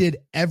 they did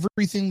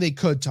everything they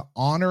could to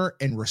honor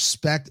and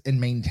respect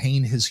and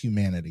maintain his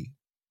humanity.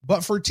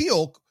 But for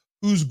Teal'c,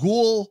 whose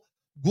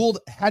Goa'uld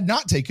had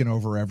not taken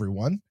over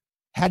everyone,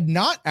 had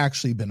not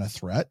actually been a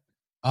threat,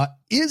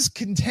 is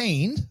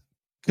contained,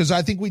 because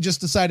I think we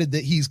just decided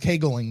that he's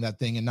kegling that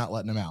thing and not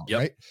letting him out,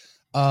 right?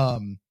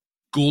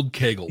 Goa'uld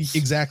kegels.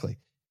 Exactly.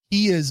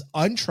 He is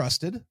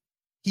untrusted.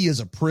 He is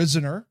a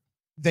prisoner.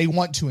 They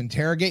want to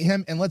interrogate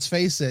him. And let's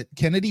face it,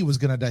 Kennedy was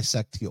going to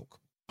dissect Teal'c.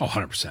 Oh,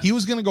 100%. He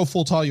was going to go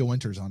full Talia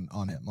Winters on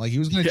him. Like, he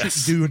was going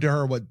to do to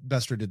her what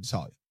Bester did to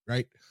Talia,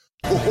 right?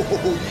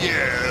 Oh,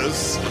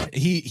 yes.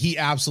 He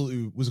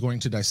absolutely was going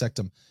to dissect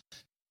him.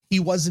 He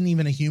wasn't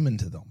even a human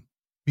to them,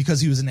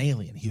 because he was an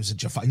alien. He was a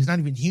Jaffa. He's not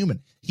even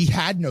human. He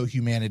had no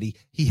humanity.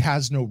 He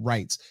has no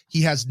rights.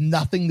 He has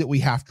nothing that we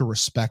have to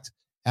respect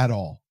at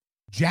all.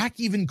 Jack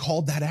even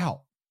called that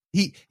out.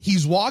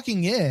 He's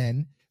walking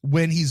in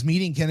when he's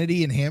meeting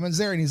Kennedy and Hammond's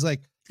there, and he's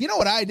like, you know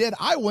what I did?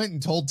 I went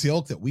and told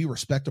Teal'c that we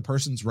respect a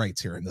person's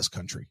rights here in this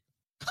country.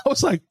 I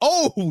was like,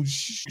 oh,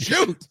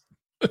 shoot.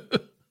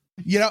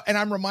 You know, and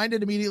I'm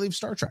reminded immediately of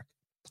Star Trek.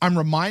 I'm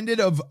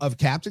reminded of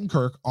Captain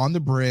Kirk on the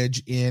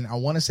bridge in, I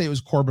want to say it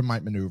was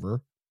Corbomite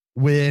Maneuver,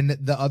 when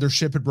the other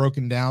ship had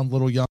broken down,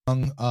 little young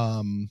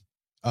Clint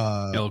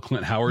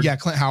Howard. Yeah,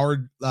 Clint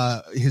Howard,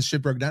 his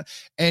ship broke down.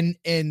 And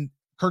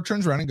Kirk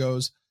turns around and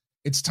goes,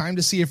 it's time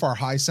to see if our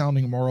high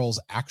sounding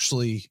morals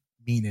actually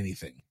mean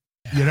anything.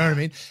 You know what I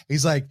mean?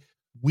 He's like,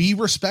 we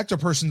respect a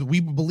person.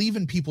 We believe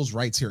in people's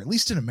rights here, at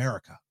least in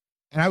America.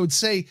 And I would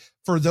say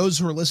for those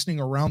who are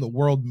listening around the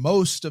world,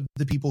 most of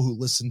the people who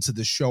listen to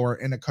this show are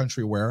in a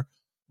country where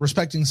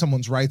respecting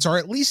someone's rights are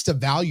at least a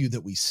value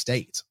that we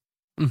state.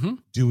 Mm-hmm.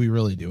 Do we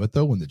really do it,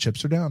 though, when the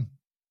chips are down?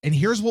 And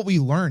here's what we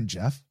learned,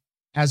 Jeff.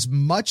 As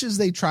much as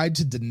they tried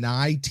to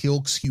deny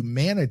Teal'c's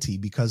humanity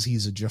because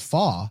he's a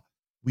Jaffa,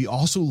 we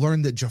also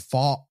learned that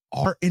Jaffa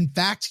are, in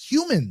fact,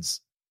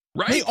 humans.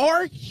 Right. They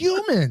are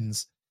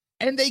humans.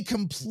 And they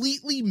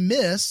completely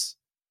miss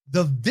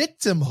the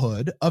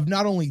victimhood of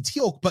not only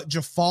Teal'c, but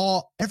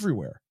Jaffa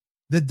everywhere.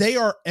 That they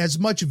are as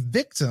much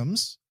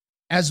victims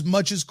as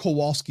much as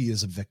Kowalski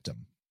is a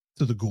victim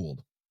to the Goa'uld.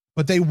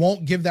 But they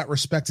won't give that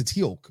respect to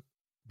Teal'c,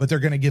 but they're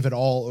going to give it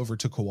all over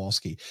to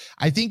Kowalski.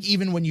 I think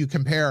even when you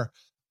compare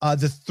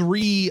the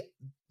three,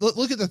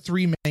 look at the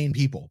three main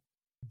people.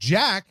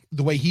 Jack,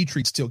 the way he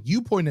treats Teal'c,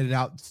 you pointed it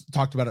out,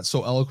 talked about it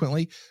so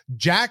eloquently.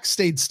 Jack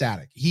stayed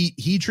static.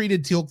 He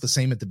treated Teal'c the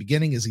same at the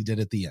beginning as he did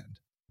at the end.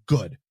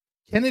 Good.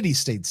 Kennedy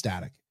stayed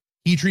static.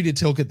 He treated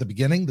Teal'c at the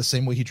beginning the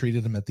same way he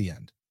treated him at the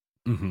end.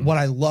 Mm-hmm. What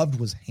I loved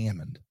was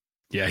Hammond.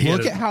 Yeah,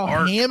 look at how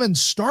Hammond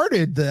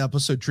started the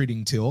episode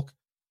treating Teal'c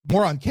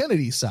more on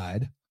Kennedy's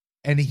side,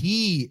 and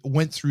he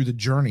went through the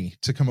journey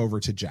to come over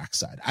to Jack's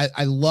side.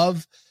 I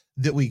love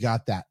that we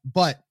got that,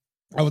 but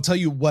I will tell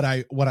you what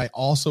I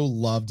also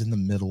loved in the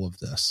middle of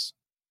this,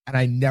 and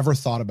I never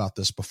thought about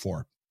this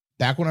before.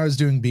 Back when I was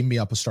doing Beam Me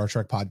Up, a Star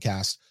Trek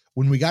podcast,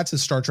 when we got to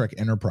Star Trek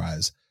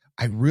Enterprise,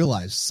 I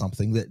realized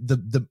something, that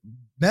the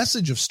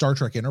message of Star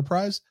Trek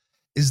Enterprise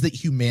is that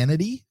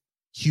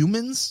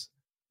humans,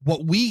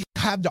 what we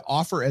have to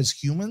offer as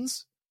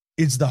humans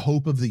is the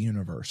hope of the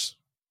universe.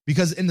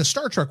 Because in the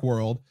Star Trek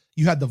world,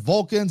 you had the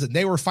Vulcans and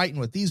they were fighting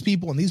with these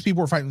people and these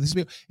people were fighting with these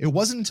people. It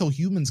wasn't until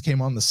humans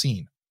came on the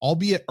scene,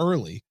 albeit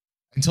early,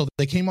 until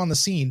they came on the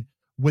scene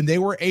when they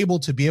were able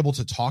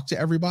to talk to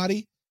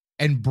everybody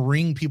and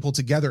bring people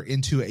together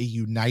into a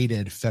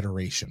united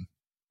federation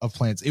of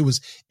planets. It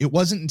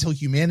wasn't until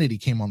humanity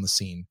came on the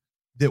scene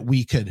that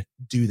we could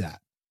do that.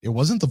 It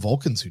wasn't the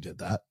Vulcans who did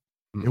that.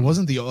 Mm-hmm. It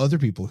wasn't the other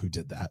people who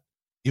did that.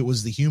 It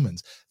was the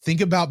humans. Think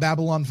about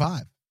Babylon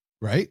 5,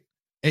 right?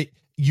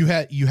 You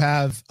have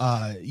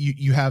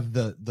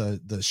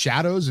the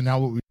shadows, and now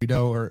what we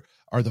know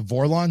are the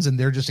Vorlons, and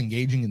they're just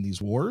engaging in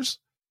these wars.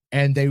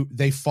 And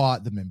they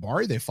fought the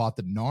Minbari, they fought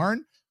the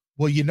Narn.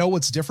 Well, you know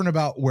what's different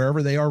about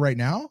wherever they are right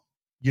now?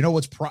 You know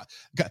what's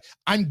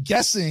I'm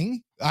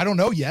guessing, I don't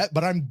know yet,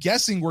 but I'm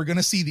guessing we're going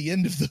to see the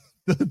end of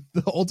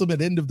the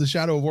ultimate end of the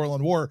Shadow of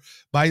Orlan War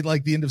by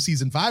like the end of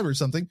season 5 or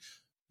something.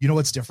 You know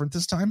what's different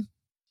this time?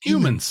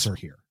 Humans are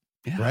here,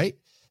 right?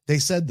 They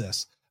said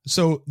this.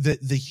 So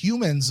the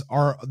humans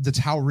are the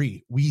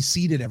Tauri. We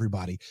seeded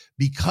everybody.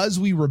 Because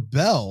we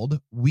rebelled,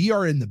 we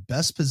are in the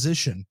best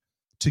position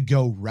to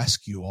go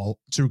rescue all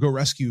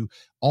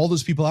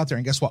those people out there.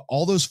 And guess what?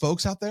 All those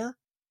folks out there,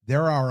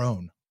 they're our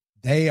own.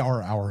 They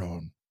are our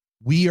own.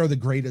 We are the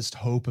greatest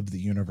hope of the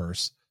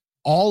universe.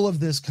 All of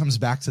this comes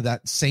back to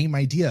that same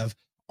idea of,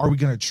 are we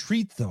going to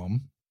treat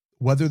them,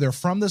 whether they're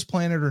from this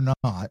planet or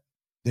not?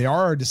 They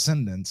are our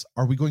descendants.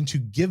 Are we going to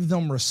give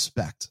them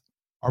respect?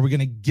 Are we going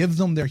to give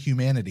them their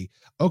humanity?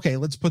 Okay,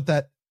 let's put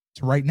that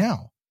to right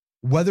now.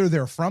 Whether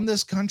they're from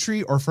this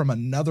country or from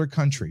another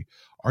country,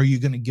 are you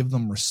going to give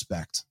them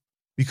respect?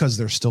 Because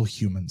they're still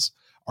humans.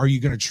 Are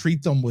you going to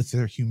treat them with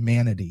their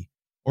humanity?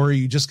 Or are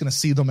you just going to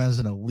see them as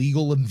an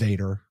illegal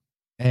invader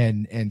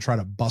and try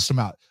to bust them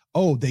out?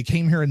 Oh, they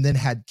came here and then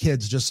had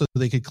kids just so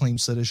they could claim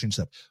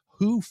citizenship.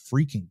 Who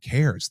freaking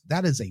cares?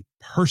 That is a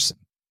person,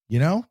 you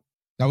know?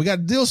 Now we got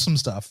to deal with some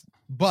stuff,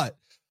 but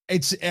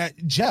it's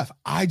Jeff.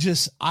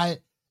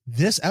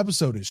 This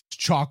episode is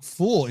chock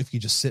full if you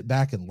just sit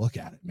back and look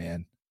at it,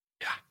 man.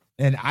 Yeah.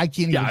 And I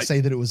can't even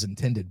say that it was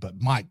intended, but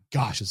my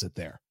gosh, is it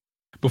there?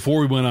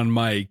 Before we went on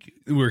mic,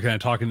 we were kind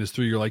of talking this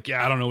through. You're like,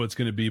 yeah, I don't know what it's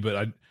going to be, but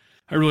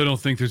I really don't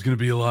think there's going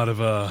to be a lot of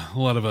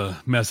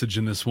a message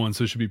in this one.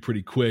 So it should be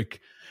pretty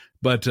quick.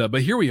 But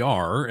here we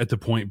are at the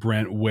point,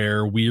 Brent,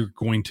 where we're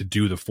going to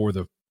do the for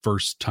the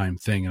first time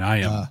thing.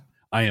 And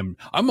I'm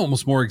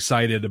almost more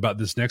excited about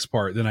this next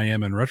part than I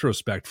am in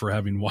retrospect for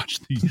having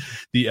watched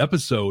the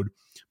episode.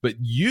 But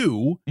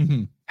you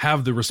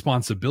have the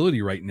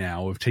responsibility right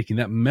now of taking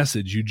that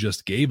message you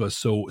just gave us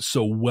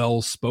so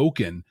well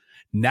spoken.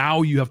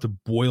 Now you have to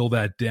boil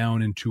that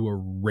down into a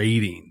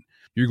rating.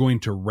 You're going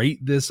to rate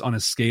this on a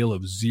scale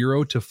of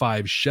 0 to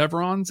 5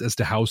 chevrons as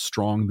to how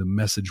strong the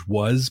message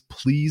was.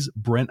 Please,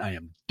 Brent, I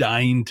am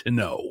dying to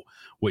know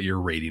what your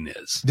rating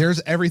is.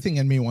 There's everything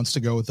in me wants to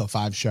go with the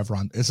 5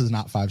 chevron. This is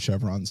not 5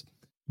 chevrons,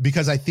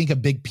 because I think a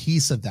big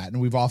piece of that, and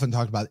we've often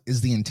talked about,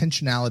 is the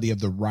intentionality of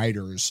the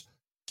writers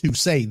to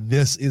say,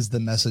 this is the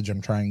message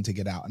I'm trying to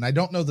get out. And I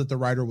don't know that the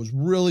writer was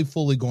really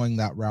fully going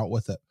that route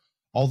with it.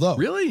 Although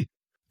it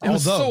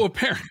was so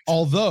apparent.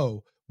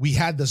 Although we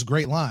had this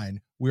great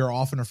line, we are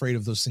often afraid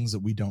of those things that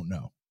we don't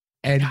know.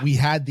 And we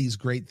had these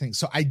great things.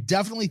 So I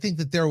definitely think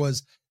that there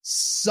was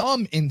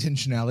some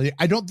intentionality.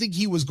 I don't think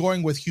he was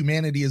going with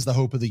humanity as the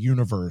hope of the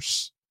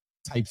universe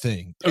type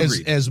thing,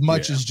 as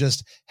much as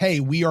just, hey,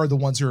 we are the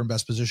ones who are in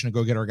best position to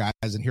go get our guys.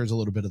 And here's a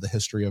little bit of the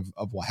history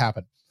of what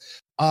happened.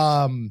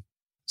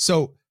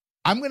 So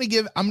I'm going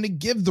to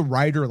give the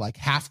writer like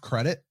half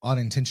credit on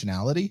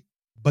intentionality,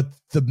 but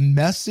the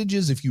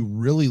messages, if you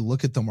really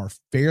look at them, are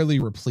fairly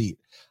replete.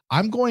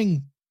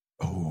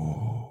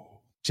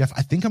 Jeff,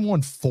 I think I'm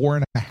going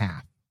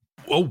 4.5.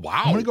 Oh,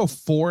 wow. I'm going to go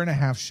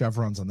 4.5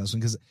 chevrons on this one,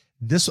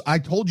 because I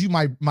told you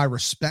my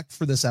respect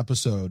for this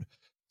episode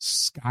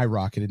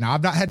skyrocketed. Now,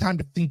 I've not had time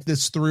to think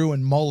this through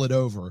and mull it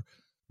over,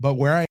 but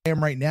where I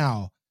am right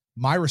now,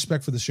 my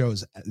respect for the show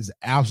is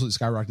absolutely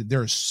skyrocketed.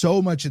 There is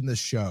so much in this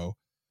show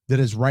that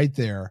is right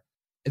there.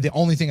 The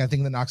only thing I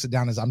think that knocks it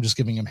down is I'm just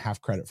giving him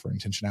half credit for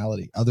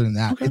intentionality. Other than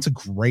that, It's a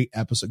great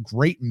episode,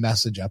 great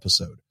message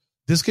episode.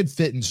 This could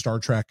fit in Star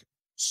Trek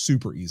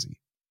super easy.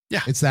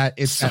 Yeah. It's that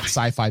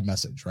sci-fi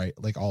message, right?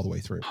 Like all the way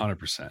through.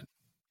 100%.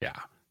 Yeah.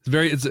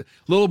 It's a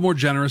little more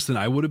generous than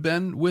I would have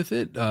been with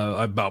it.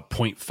 About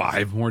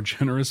 0.5 more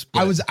generous. But...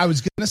 I was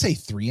going to say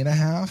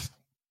 3.5,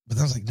 but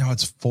I was like, no,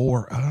 it's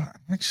 4.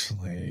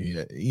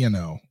 Actually,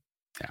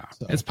 Yeah.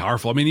 So. It's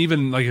powerful. I mean,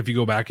 even like if you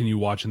go back and you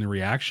watch in the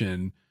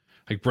reaction,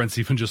 like Brent's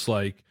even just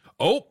like,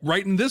 oh,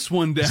 writing this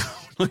one down.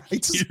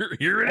 Like,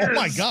 here it is. Oh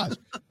my gosh.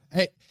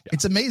 Hey,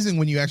 It's amazing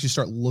when you actually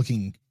start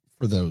looking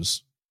for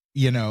those,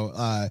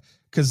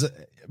 because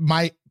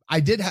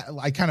I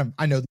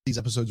know these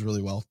episodes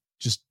really well.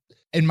 Just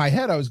in my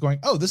head, I was going,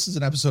 oh, this is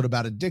an episode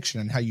about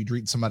addiction and how you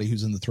treat somebody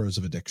who's in the throes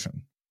of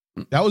addiction.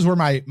 That was where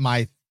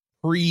my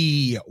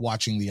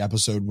pre-watching the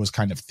episode was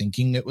kind of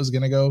thinking it was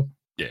going to go.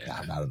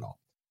 Yeah. Not at all.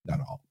 Not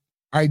at all.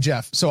 All right,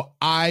 Jeff. So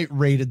I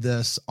rated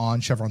this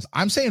on chevrons.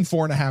 I'm saying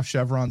 4.5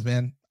 chevrons,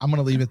 man. I'm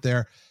going to leave it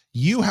there.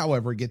 You,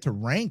 however, get to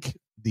rank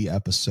the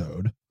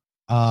episode.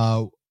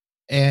 Listen,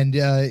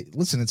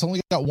 it's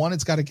only got one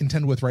it's got to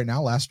contend with right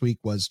now. Last week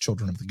was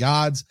Children of the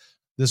Gods.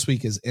 This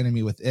week is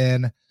Enemy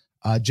Within.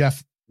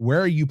 Jeff,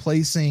 where are you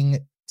placing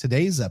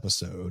today's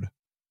episode,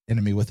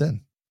 Enemy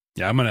Within?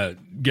 Yeah, I'm going to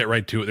get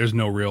right to it. There's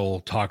no real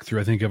talk through.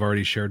 I think I've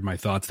already shared my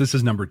thoughts. This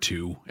is number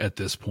 2 at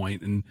this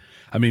point. And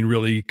I mean,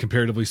 really,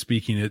 comparatively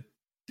speaking, it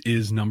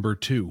is number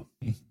 2.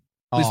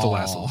 At least the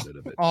last little bit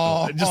of it.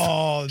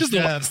 Just the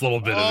last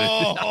little bit of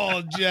it.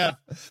 Oh, Jeff.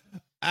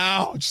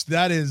 Ouch.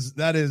 That is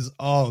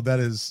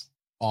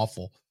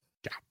awful.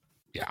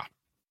 Yeah.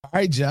 All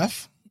right,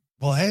 Jeff.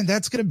 Well, and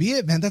that's going to be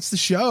it, man. That's the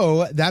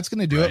show. That's going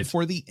to do it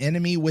for The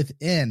Enemy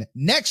Within.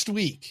 Next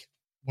week,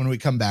 when we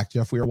come back,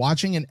 Jeff, we are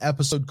watching an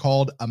episode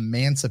called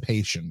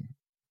Emancipation.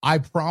 I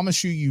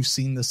promise you've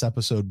seen this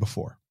episode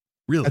before.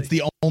 Really? That's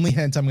the only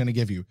hint I'm going to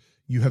give you.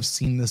 You have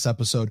seen this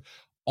episode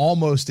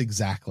almost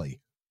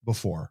exactly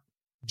before.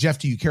 Jeff,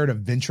 do you care to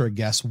venture a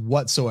guess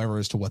whatsoever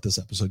as to what this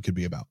episode could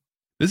be about?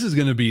 This is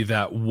going to be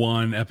that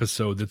one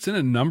episode that's in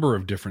a number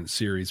of different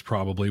series,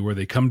 probably, where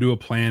they come to a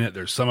planet.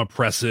 There's some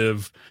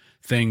oppressive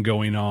thing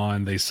going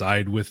on. They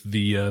side with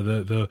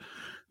the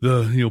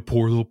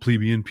poor little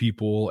plebeian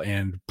people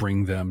and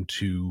bring them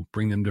to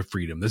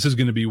freedom. This is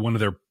going to be one of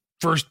their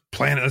first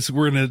planets.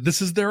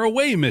 This is their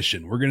away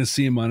mission. We're going to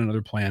see them on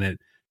another planet,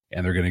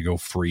 and they're going to go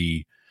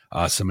free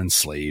some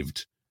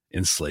enslaved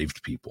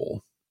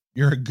people.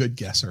 You're a good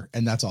guesser,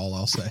 and that's all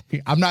I'll say.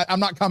 I'm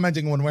not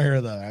commenting one way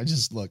or the other. I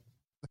just look.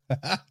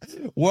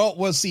 Well,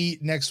 we'll see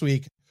next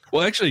week.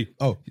 Well, actually,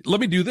 let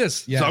me do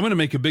this. Yeah. So I'm going to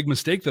make a big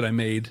mistake that I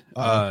made.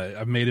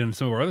 I've made in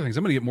some of our other things.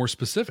 I'm going to get more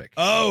specific.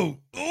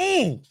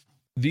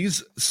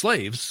 These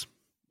slaves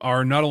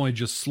are not only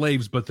just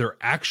slaves, but they're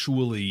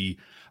actually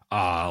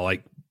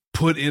like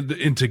put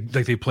into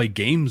like they play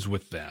games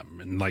with them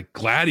and like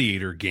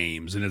gladiator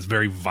games, and it's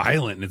very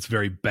violent and it's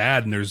very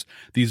bad. And there's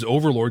these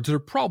overlords that are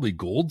probably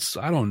Goulds,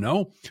 I don't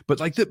know, but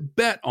like that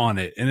bet on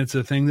it, and it's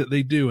a thing that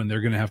they do, and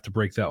they're going to have to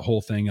break that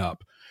whole thing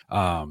up.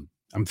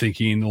 I'm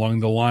thinking along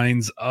the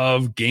lines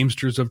of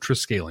Gamesters of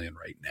Triskelion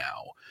right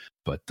now,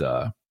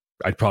 but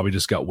I probably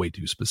just got way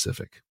too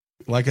specific.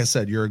 Like I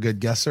said, you're a good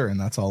guesser, and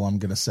that's all I'm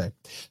going to say.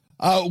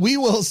 We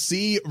will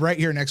see right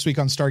here next week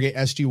on Stargate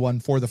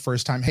SG-1 for the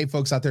first time. Hey,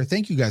 folks out there,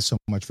 thank you guys so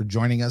much for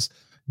joining us.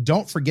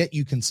 Don't forget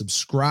you can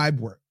subscribe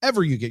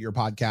wherever you get your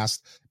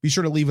podcast. Be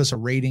sure to leave us a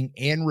rating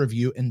and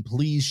review, and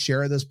please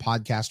share this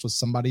podcast with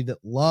somebody that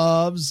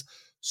loves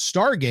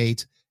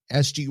Stargate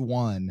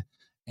SG-1.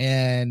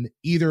 And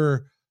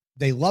either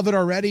they love it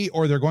already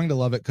or they're going to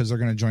love it because they're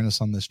going to join us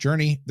on this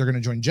journey. They're going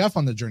to join Jeff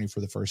on the journey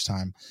for the first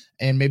time.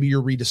 And maybe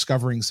you're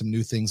rediscovering some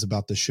new things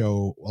about the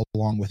show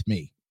along with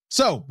me.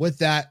 So with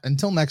that,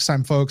 until next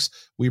time, folks,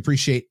 we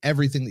appreciate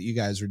everything that you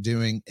guys are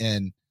doing.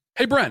 And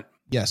hey, Brent.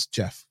 Yes,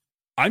 Jeff.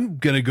 I'm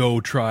going to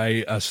go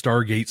try a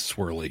Stargate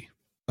swirly.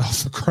 Oh,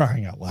 for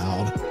crying out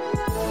loud.